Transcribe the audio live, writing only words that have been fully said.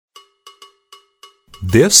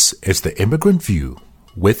This is the Immigrant View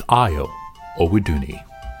with Ayo Owuduni.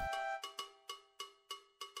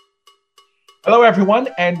 Hello, everyone,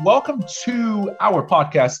 and welcome to our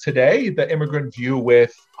podcast today, the Immigrant View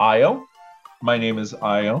with Ayo. My name is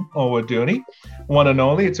Ayo Owuduni, one and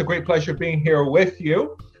only. It's a great pleasure being here with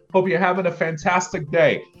you. Hope you're having a fantastic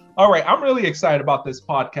day. All right, I'm really excited about this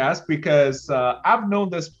podcast because I've known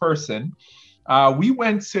this person. We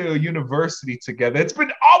went to university together. It's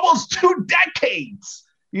been almost 2 decades,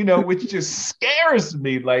 which just scares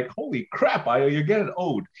me. Like, holy crap, Ayo, you're getting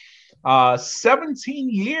old. 17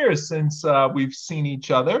 years since we've seen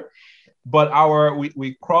each other, but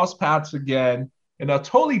we crossed paths again in a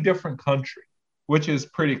totally different country, which is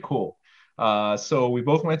pretty cool. So we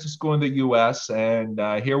both went to school in the US, and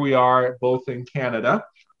here we are both in Canada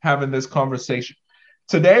having this conversation.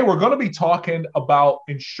 Today, we're going to be talking about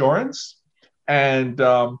insurance. And,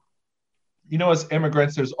 as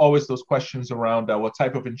immigrants, there's always those questions around what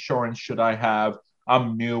type of insurance should I have?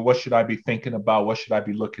 I'm new. What should I be thinking about? What should I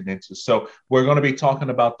be looking into? So we're going to be talking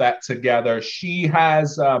about that together. She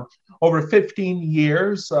has over 15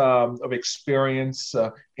 years of experience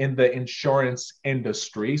in the insurance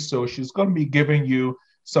industry. So she's going to be giving you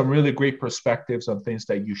some really great perspectives on things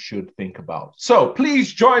that you should think about. So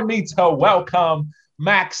please join me to welcome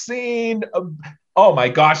Maxine. Oh my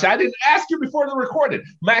gosh, I didn't ask you before the recording.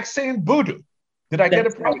 Maxine Budhu. Did I get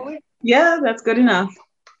it properly? Yeah, that's good enough.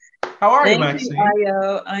 How are you, Maxine? Thank you,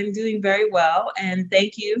 Ayo. I'm doing very well, and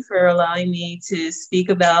thank you for allowing me to speak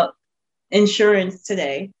about insurance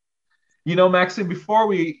today. Maxine, before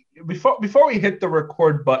we hit the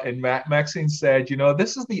record button, Maxine said,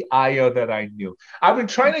 this is the Ayo that I knew. I've been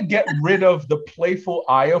trying to get rid of the playful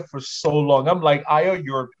Ayo for so long. I'm like, Ayo,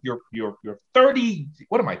 you're 30.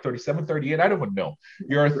 What am I? 37, 38? I don't even know.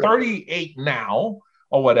 You're 38 now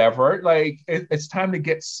or whatever. Like, it's time to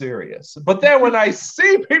get serious. But then when I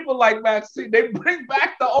see people like Maxine, they bring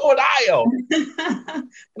back the old Ayo.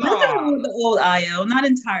 Nothing wrong with the old Ayo. Not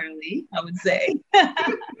entirely, I would say.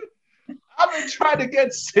 I've been trying to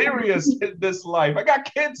get serious in this life. I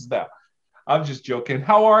got kids now. I'm just joking.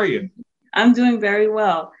 How are you? I'm doing very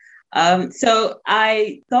well. So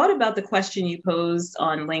I thought about the question you posed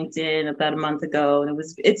on LinkedIn about a month ago, and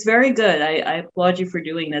it's very good. I applaud you for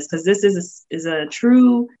doing this because this is a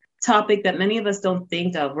true topic that many of us don't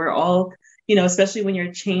think of. We're all, especially when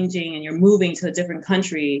you're changing and you're moving to a different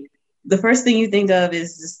country, the first thing you think of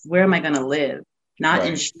is just, where am I going to live? Not right.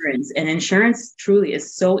 Insurance. And insurance truly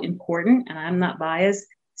is so important. And I'm not biased,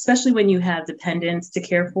 especially when you have dependents to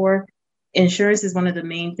care for. Insurance is one of the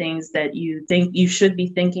main things that you think you should be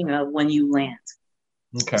thinking of when you land.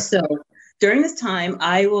 Okay. So during this time,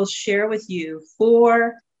 I will share with you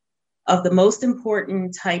 4 of the most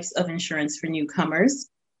important types of insurance for newcomers.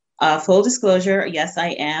 Full disclosure, yes, I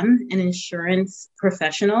am an insurance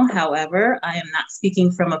professional. However, I am not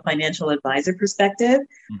speaking from a financial advisor perspective.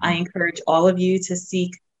 Mm-hmm. I encourage all of you to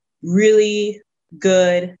seek really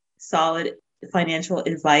good, solid financial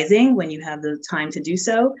advising when you have the time to do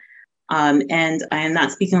so. And I am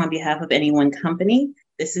not speaking on behalf of any one company.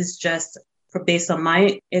 This is just based on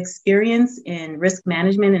my experience in risk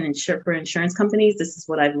management and for insurance companies. This is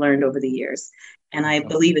what I've learned over the years, and I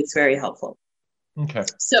believe it's very helpful. Okay.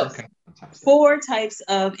 So 4 types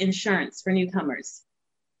of insurance for newcomers.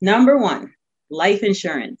 Number 1, life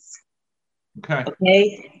insurance.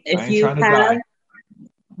 Okay. If you have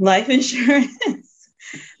life insurance,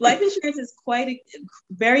 life insurance is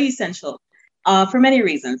very essential for many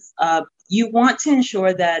reasons. You want to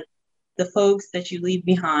ensure that the folks that you leave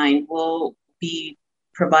behind will be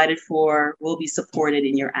provided for, will be supported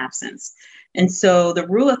in your absence. And so the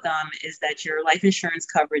rule of thumb is that your life insurance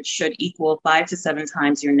coverage should equal 5 to 7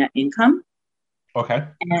 times your net income. Okay.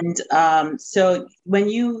 And so when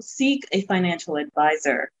you seek a financial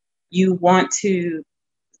advisor, you want to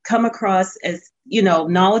come across as,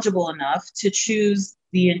 knowledgeable enough to choose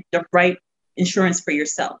the right insurance for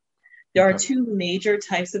yourself. There are 2 major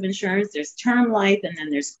types of insurance. There's term life and then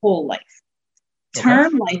there's whole life.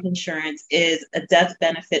 Term life insurance is a death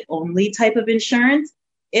benefit only type of insurance.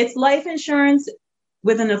 It's life insurance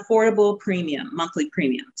with an affordable premium, monthly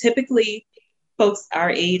premium. Typically, folks our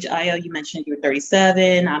age, Ayo, you mentioned you're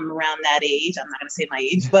 37. I'm around that age. I'm not going to say my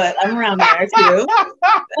age, but I'm around there too.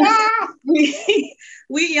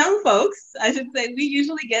 we young folks, I should say, we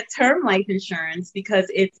usually get term life insurance because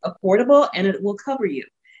it's affordable and it will cover you.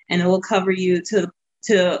 And it will cover you to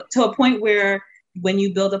a point where when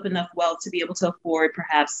you build up enough wealth to be able to afford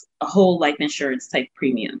perhaps a whole life insurance type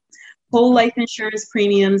premium. Whole life insurance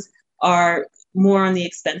premiums are more on the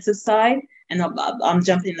expensive side, and I'm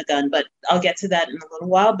jumping the gun, but I'll get to that in a little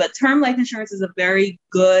while. But term life insurance is a very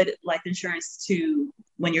good life insurance to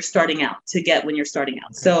when you're starting out, to get when you're starting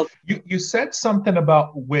out. Okay. So you said something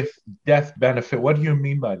about with death benefit. What do you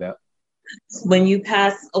mean by that? when you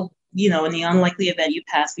pass, in the unlikely event you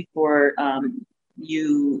pass before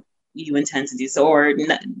you intend to do so, or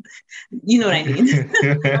not, you know what I mean,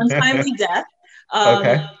 untimely death,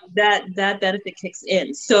 Okay. that benefit kicks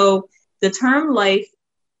in. So the term life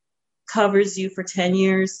covers you for 10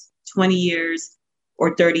 years, 20 years,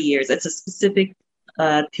 or 30 years. It's a specific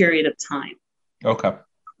period of time. Okay.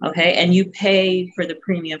 Okay. And you pay for the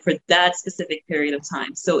premium for that specific period of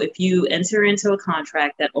time. So if you enter into a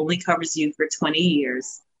contract that only covers you for 20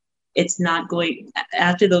 years, it's not going,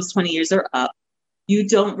 after those 20 years are up, you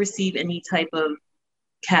don't receive any type of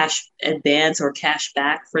cash advance or cash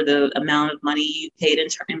back for the amount of money you paid in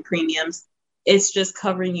premiums. It's just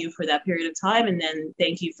covering you for that period of time. And then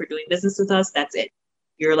thank you for doing business with us. That's it.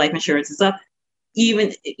 Your life insurance is up.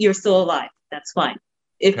 Even you're still alive. That's fine.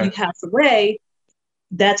 If you pass away,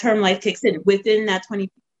 that term life kicks in within that 20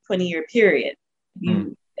 year period.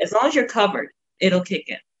 As long as you're covered, it'll kick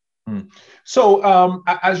in. So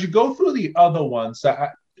as you go through the other ones,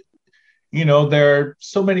 there are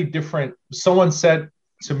so many different, someone said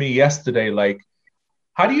to me yesterday, like,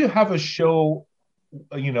 how do you have a show,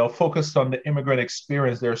 focused on the immigrant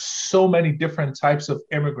experience? There are so many different types of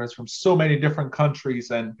immigrants from so many different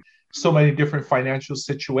countries and so many different financial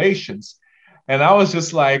situations. And I was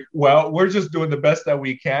just like, well, we're just doing the best that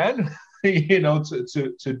we can,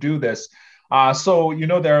 to do this. So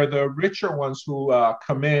there are the richer ones who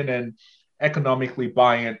come in and economically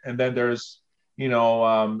buy it. And then there's,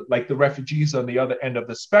 like the refugees on the other end of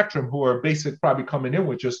the spectrum who are basically probably coming in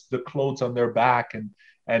with just the clothes on their back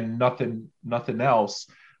and nothing else.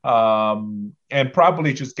 And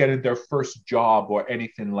probably just getting their first job or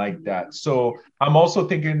anything like that. So I'm also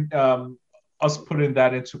thinking us putting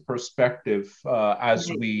that into perspective as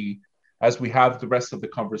we have the rest of the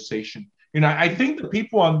conversation. I think the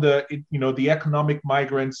people on the economic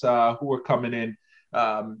migrants who are coming in,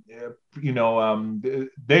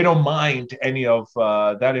 they don't mind any of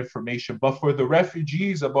that information. But for the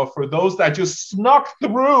refugees, but for those that just snuck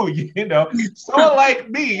through, someone like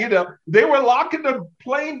me, they were locking the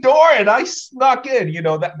plane door and I snuck in,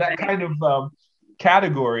 that kind of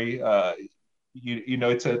category.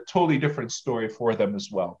 It's a totally different story for them as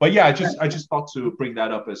well. But yeah, I just thought to bring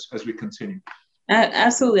that up as we continue.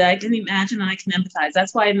 Absolutely. I can imagine and I can empathize.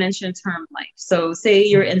 That's why I mentioned term life. So say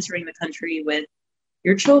you're entering the country with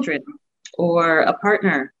your children or a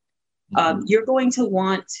partner, you're going to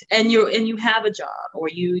want, and you have a job, or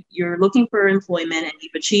you're looking for employment and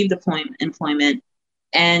you've achieved employment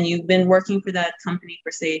and you've been working for that company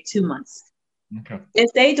for say 2 months. Okay.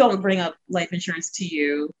 If they don't bring up life insurance to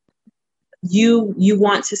you, you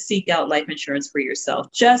want to seek out life insurance for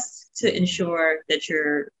yourself, just to ensure that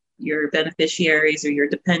your beneficiaries or your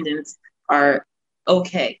dependents are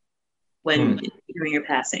okay when during your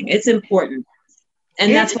passing. It's important.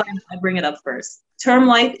 And that's why I bring it up first. Term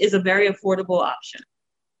life is a very affordable option.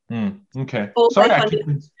 Okay. Full life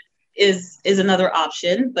is another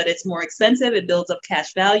option, but it's more expensive. It builds up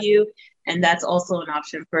cash value. And that's also an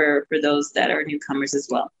option for those that are newcomers as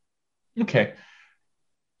well. Okay.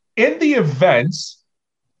 In the events,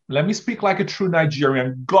 let me speak like a true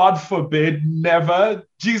Nigerian. God forbid, never,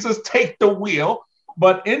 Jesus, take the wheel.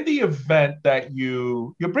 But in the event that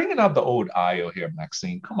you're bringing out the old Io here,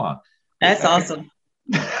 Maxine, come on. That's awesome.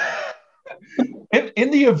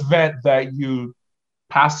 in the event that you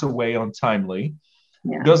pass away untimely,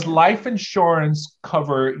 does life insurance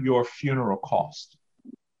cover your funeral cost?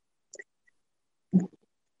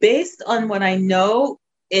 Based on what I know,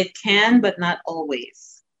 it can, but not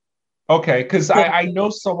always. Okay, because I know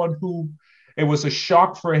someone who it was a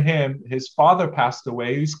shock for him. His father passed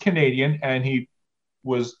away. He's Canadian, and I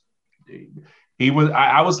was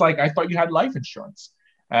like, I thought you had life insurance.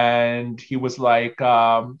 And he was like,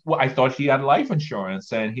 well, I thought he had life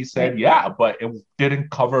insurance. And he said, yeah, but it didn't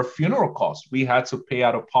cover funeral costs. We had to pay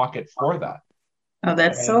out of pocket for that. Oh,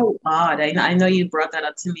 that's so odd. I know you brought that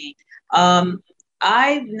up to me.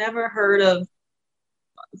 I've never heard of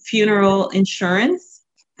funeral insurance.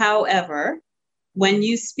 However, when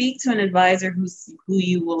you speak to an advisor who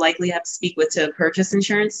you will likely have to speak with to purchase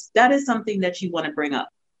insurance, that is something that you want to bring up,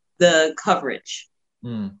 the coverage.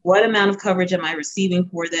 What amount of coverage am I receiving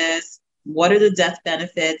for this? What are the death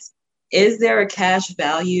benefits? Is there a cash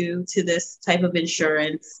value to this type of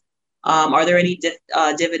insurance? Are there any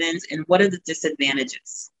dividends? And what are the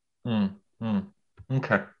disadvantages?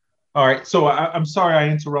 Okay. All right. So I'm sorry I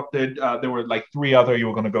interrupted. There were like 3 other you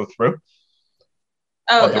were going to go through.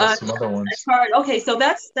 Oh, There's some other ones. okay, so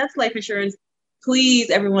that's life insurance. Please,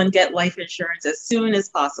 everyone, get life insurance as soon as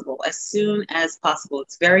possible. As soon as possible.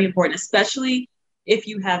 It's very important, especially if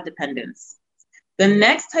you have dependents. The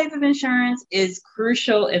next type of insurance is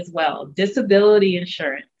crucial as well. Disability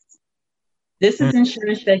insurance. This is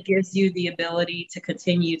insurance that gives you the ability to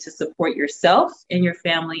continue to support yourself and your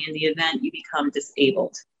family in the event you become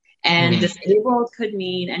disabled. And disabled could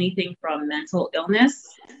mean anything from mental illness,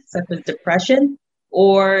 such as depression,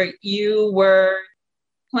 or you were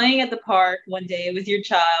playing at the park one day with your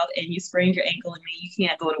child and you sprained your ankle and you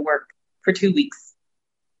can't go to work for 2 weeks.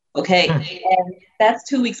 Okay. And that's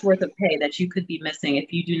 2 weeks worth of pay that you could be missing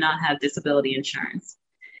if you do not have disability insurance.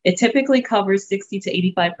 It typically covers 60 to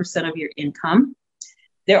 85% of your income.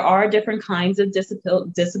 There are different kinds of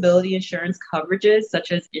disability insurance coverages,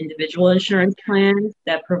 such as individual insurance plans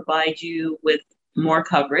that provide you with more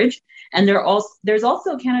coverage. And there's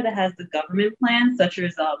also Canada has the government plan, such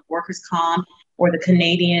as workers' comp or the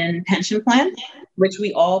Canadian pension plan, which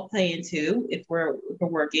we all pay into if we're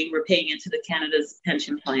working. We're paying into the Canada's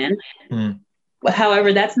pension plan. But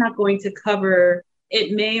however, that's not going to cover.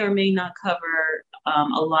 It may or may not cover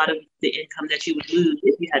a lot of the income that you would lose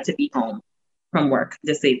if you had to be home from work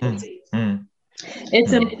disabled.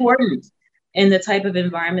 It's important in the type of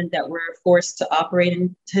environment that we're forced to operate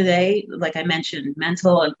in today. Like I mentioned,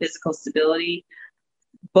 mental and physical stability,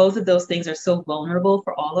 both of those things are so vulnerable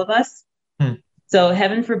for all of us. So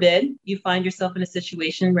heaven forbid you find yourself in a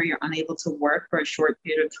situation where you're unable to work for a short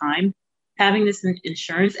period of time. Having this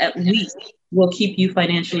insurance at least will keep you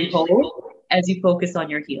financially whole as you focus on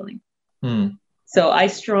your healing. So I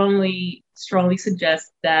strongly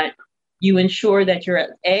suggest that you ensure that you're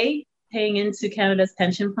A, paying into Canada's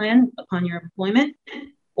pension plan upon your employment,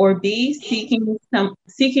 or B, seeking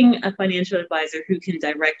a financial advisor who can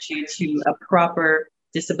direct you to a proper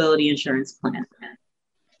disability insurance plan.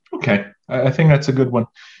 Okay, I think that's a good one.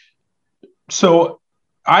 So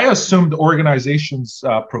I assumed organizations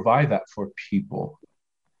provide that for people.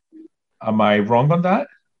 Am I wrong on that?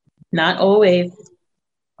 Not always.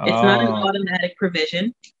 It's not an automatic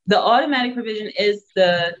provision. The automatic provision is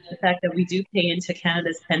the fact that we do pay into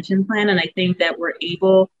Canada's pension plan. And I think that we're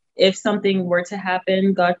able, if something were to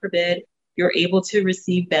happen, God forbid, you're able to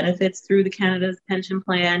receive benefits through the Canada's pension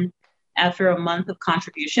plan after a month of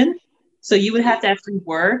contribution. So you would have to actually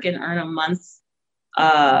work and earn a month's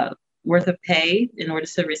worth of pay in order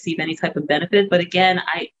to receive any type of benefit. But again,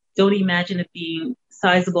 I don't imagine it being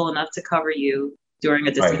sizable enough to cover you during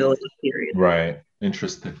a disability period. Right.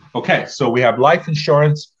 Interesting. Okay. So we have life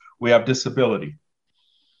insurance. We have disability.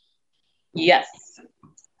 Yes.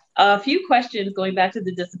 A few questions going back to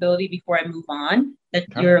the disability before I move on that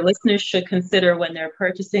your listeners should consider when they're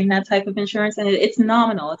purchasing that type of insurance. And it's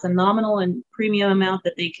nominal. It's a nominal and premium amount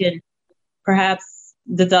that they can perhaps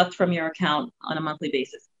deduct from your account on a monthly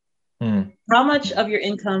basis. How much of your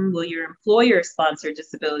income will your employer-sponsored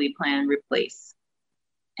disability plan replace?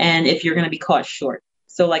 And if you're going to be caught short.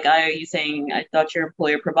 So like are you saying, I thought your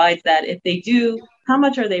employer provides that. If they do, how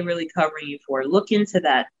much are they really covering you for? Look into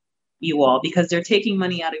that, you all, because they're taking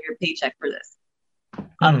money out of your paycheck for this.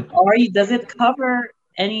 Does it cover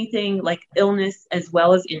anything like illness as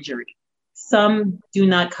well as injury? Some do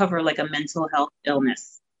not cover like a mental health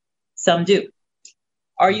illness. Some do.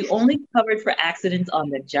 Are you only covered for accidents on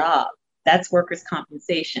the job? That's workers'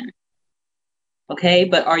 compensation. Okay,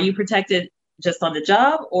 but are you protected just on the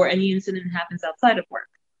job or any incident that happens outside of work?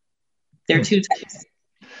 There are two types.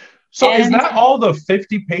 So is that all the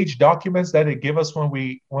 50-page documents that it give us when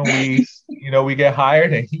we we get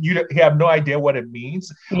hired and you have no idea what it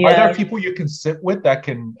means? Are there people you can sit with that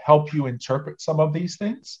can help you interpret some of these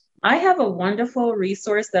things? I have a wonderful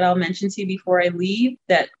resource that I'll mention to you before I leave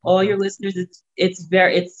that all your listeners,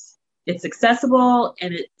 it's accessible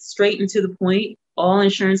and it's straight and to the point. All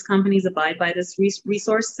insurance companies abide by this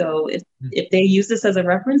resource. So if they use this as a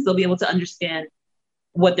reference, they'll be able to understand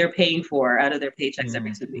what they're paying for out of their paychecks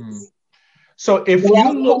every 2 weeks. So if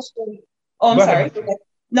you look... I'm sorry.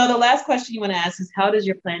 No, the last question you want to ask is, how does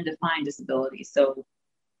your plan define disability? So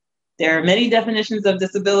there are many definitions of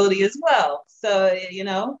disability as well. So,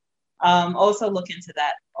 also look into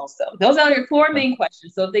that also. Those are your 4 main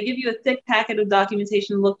questions. So if they give you a thick packet of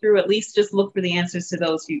documentation to look through, at least just look for the answers to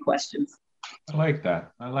those few questions. I like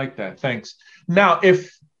that. Thanks. Now,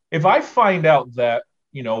 if I find out that,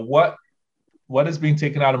 what is being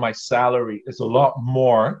taken out of my salary is a lot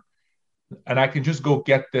more, and I can just go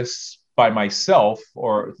get this by myself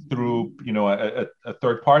or through, a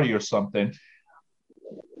third party or something,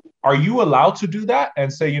 are you allowed to do that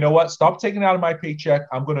and say, stop taking out of my paycheck.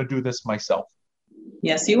 I'm going to do this myself?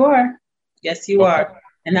 Yes, you are. Yes, you are.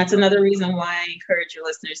 And that's another reason why I encourage your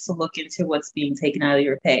listeners to look into what's being taken out of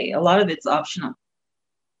your pay. A lot of it's optional.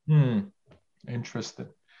 Interesting.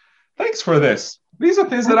 Thanks for this. These are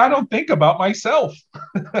things that I don't think about myself.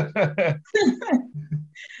 The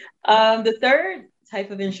third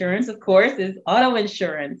type of insurance, of course, is auto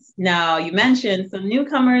insurance. Now, you mentioned some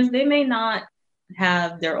newcomers, they may not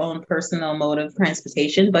have their own personal mode of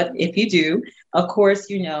transportation, but if you do, of course,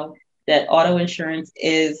 you know that auto insurance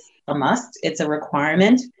is a must. It's a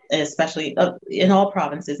requirement, especially in all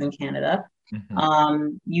provinces in Canada.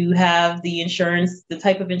 You have the insurance, the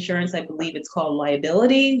type of insurance, I believe it's called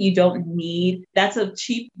liability. You don't need, that's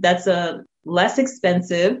a less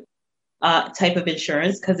expensive type of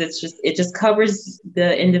insurance because it just covers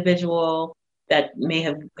the individual that may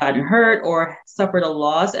have gotten hurt or suffered a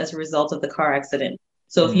loss as a result of the car accident.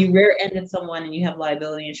 So if you rear-ended someone and you have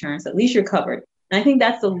liability insurance, at least you're covered. And I think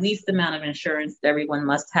that's the least amount of insurance that everyone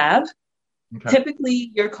must have. Okay.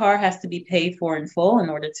 Typically, your car has to be paid for in full in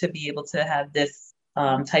order to be able to have this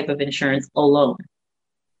type of insurance alone.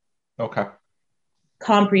 Okay.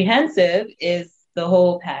 Comprehensive is the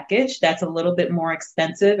whole package. That's a little bit more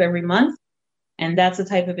expensive every month. And that's the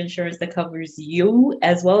type of insurance that covers you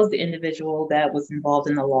as well as the individual that was involved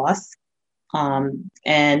in the loss.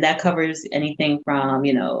 And that covers anything from,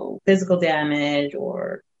 physical damage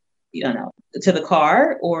or, to the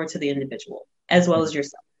car or to the individual, as well as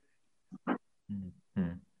yourself.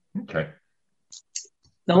 Okay.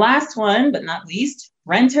 The last one, but not least,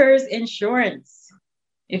 renter's insurance.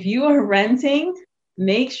 If you are renting,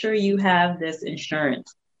 make sure you have this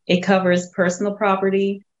insurance. It covers personal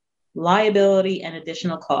property, liability, and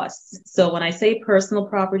additional costs. So when I say personal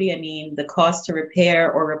property, I mean the cost to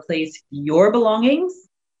repair or replace your belongings,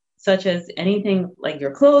 such as anything like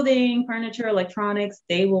your clothing, furniture, electronics,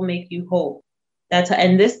 they will make you whole.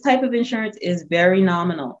 And this type of insurance is very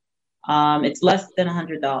nominal. It's less than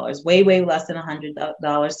 $100, way, way less than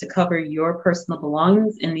 $100 to cover your personal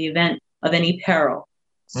belongings in the event of any peril.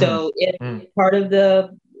 So if part of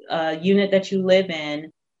the unit that you live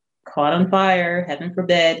in caught on fire, heaven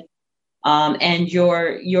forbid, and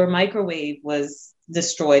your microwave was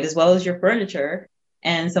destroyed, as well as your furniture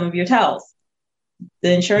and some of your towels,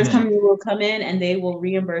 the insurance company will come in and they will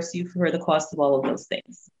reimburse you for the cost of all of those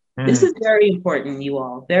things. This is very important, you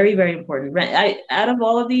all. Very, very important. Out of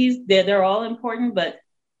all of these, they're all important, but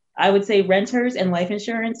I would say renters and life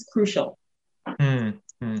insurance, crucial. I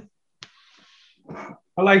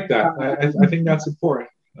like that. I think that's important.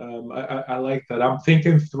 I like that. I'm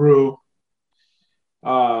thinking through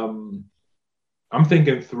my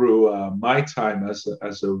time as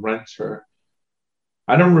a renter.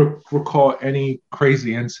 I don't recall any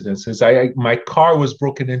crazy incidences. My car was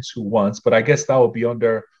broken into once, but I guess that would be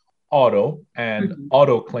under auto, and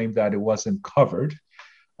auto claimed that it wasn't covered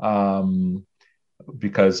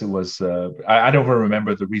because it was, I don't even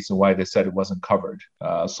remember the reason why they said it wasn't covered.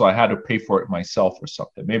 So I had to pay for it myself or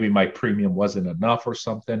something. Maybe my premium wasn't enough or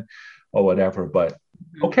something or whatever, but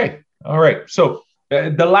okay. All right. So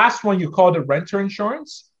the last one you called it renter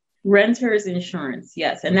insurance? Renter's insurance,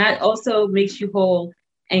 yes. And that also makes you whole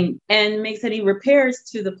and makes any repairs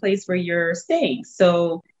to the place where you're staying.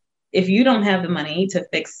 So if you don't have the money to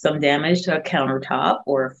fix some damage to a countertop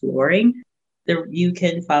or flooring, you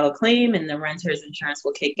can file a claim and the renter's insurance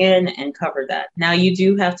will kick in and cover that. Now you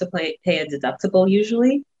do have to pay a deductible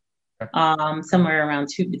usually, somewhere around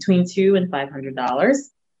between $200 and $500.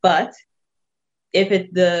 But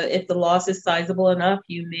if the loss is sizable enough,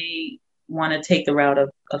 you may want to take the route of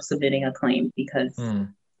submitting a claim, because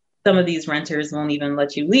some of these renters won't even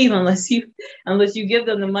let you leave unless you give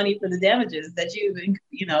them the money for the damages that you've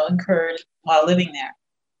incurred while living there.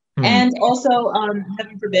 And also,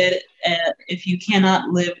 heaven forbid, if you cannot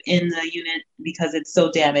live in the unit because it's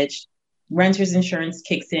so damaged, renter's insurance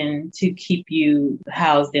kicks in to keep you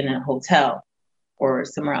housed in a hotel or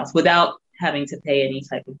somewhere else without having to pay any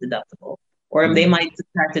type of deductible. Or they might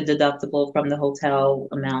subtract a deductible from the hotel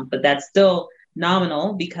amount, but that's still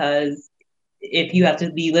nominal, because if you have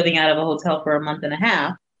to be living out of a hotel for a month and a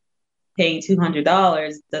half, paying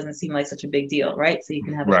 $200 doesn't seem like such a big deal, right? So you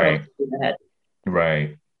can have a right. ahead.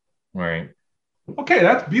 Right. Okay,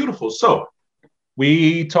 that's beautiful. So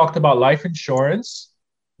we talked about life insurance.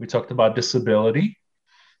 We talked about disability,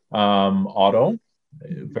 auto,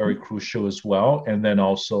 very crucial as well. And then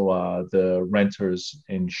also the renter's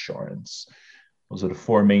insurance. Those are the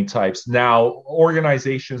four main types. Now,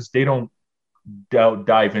 organizations, they don't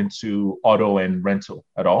dive into auto and rental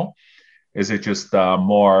at all. Is it just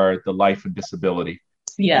more the life and disability?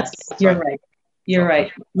 Yes, you're right. You're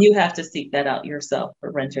right. You have to seek that out yourself for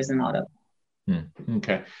renters and auto.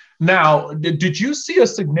 Okay. Now, did you see a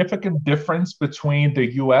significant difference between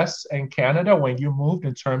the US and Canada when you moved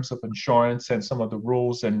in terms of insurance and some of the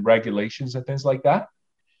rules and regulations and things like that?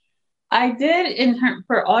 I did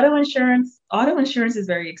for auto insurance. Auto insurance is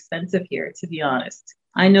very expensive here, to be honest.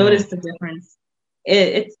 I noticed the difference.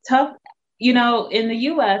 It's tough. In the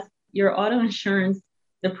US, your auto insurance,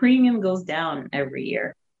 the premium goes down every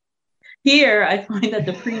year. Here, I find that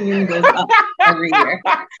the premium goes up every year.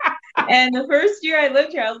 And the first year I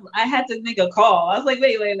lived here, I had to make a call. I was like,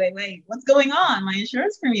 wait, what's going on? My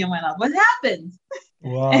insurance premium went up. What happened?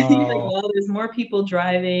 Wow. And he's like, well, there's more people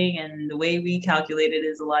driving, and the way we calculate it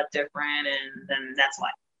is a lot different, and then that's why.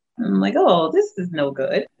 I'm like, oh, this is no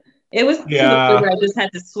good. It was to the point where I just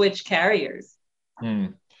had to switch carriers.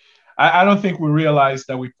 I don't think we realized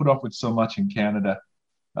that we put up with so much in Canada.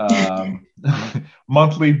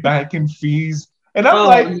 Monthly banking fees. And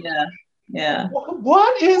I'm yeah.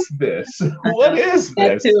 What is this? What is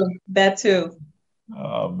this? That too.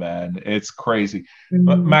 Oh, man, it's crazy.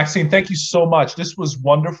 Maxine, thank you so much. This was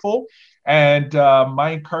wonderful. And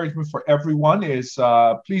my encouragement for everyone is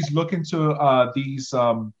please look into these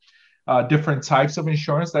different types of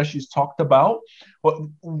insurance that she's talked about. Well,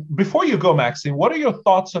 before you go, Maxine, what are your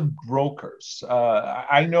thoughts on brokers?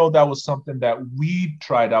 I know that was something that we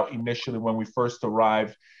tried out initially when we first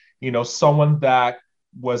arrived. Someone that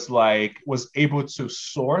was able to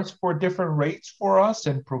source for different rates for us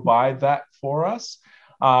and provide that for us.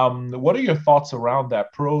 What are your thoughts around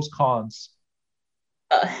that? Pros, cons?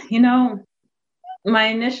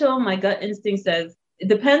 My gut instinct says it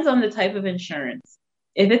depends on the type of insurance.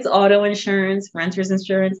 If it's auto insurance, renter's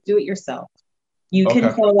insurance, do it yourself. You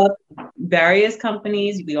can call up various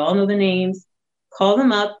companies. We all know the names. Call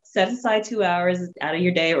them up, set aside 2 hours out of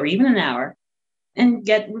your day or even an hour and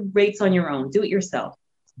get rates on your own. Do it yourself.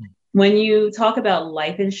 When you talk about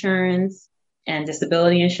life insurance and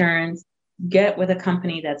disability insurance, get with a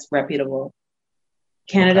company that's reputable.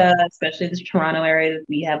 Canada, especially the Toronto area,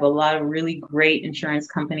 we have a lot of really great insurance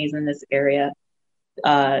companies in this area.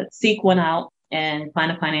 Seek one out and find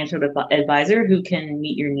a financial advisor who can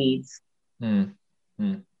meet your needs.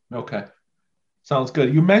 Okay. Sounds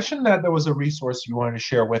good. You mentioned that there was a resource you wanted to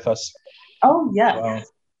share with us. Oh, yes.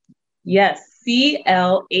 Yes,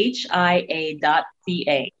 CLHIA.ca.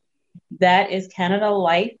 That is Canada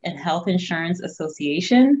Life and Health Insurance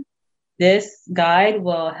Association. This guide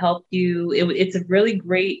will help you. It's a really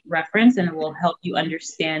great reference, and it will help you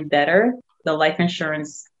understand better the life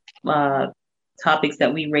insurance topics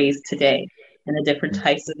that we raised today and the different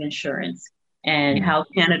types of insurance and how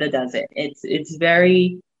Canada does it. It's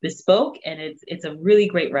very bespoke, and it's a really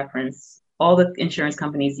great reference. All the insurance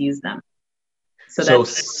companies use them. So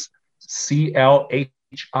that's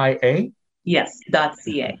CLHIA? Yes,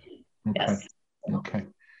 .ca. Okay. Yes. Okay.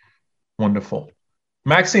 Wonderful.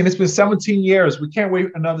 Maxine, it's been 17 years. We can't wait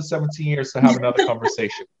another 17 years to have another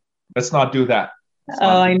conversation. Let's not do that.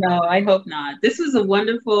 I know. I hope not. This was a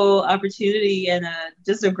wonderful opportunity and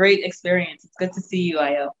just a great experience. It's good to see you,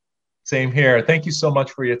 Io. Same here. Thank you so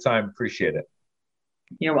much for your time. Appreciate it.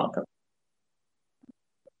 You're welcome.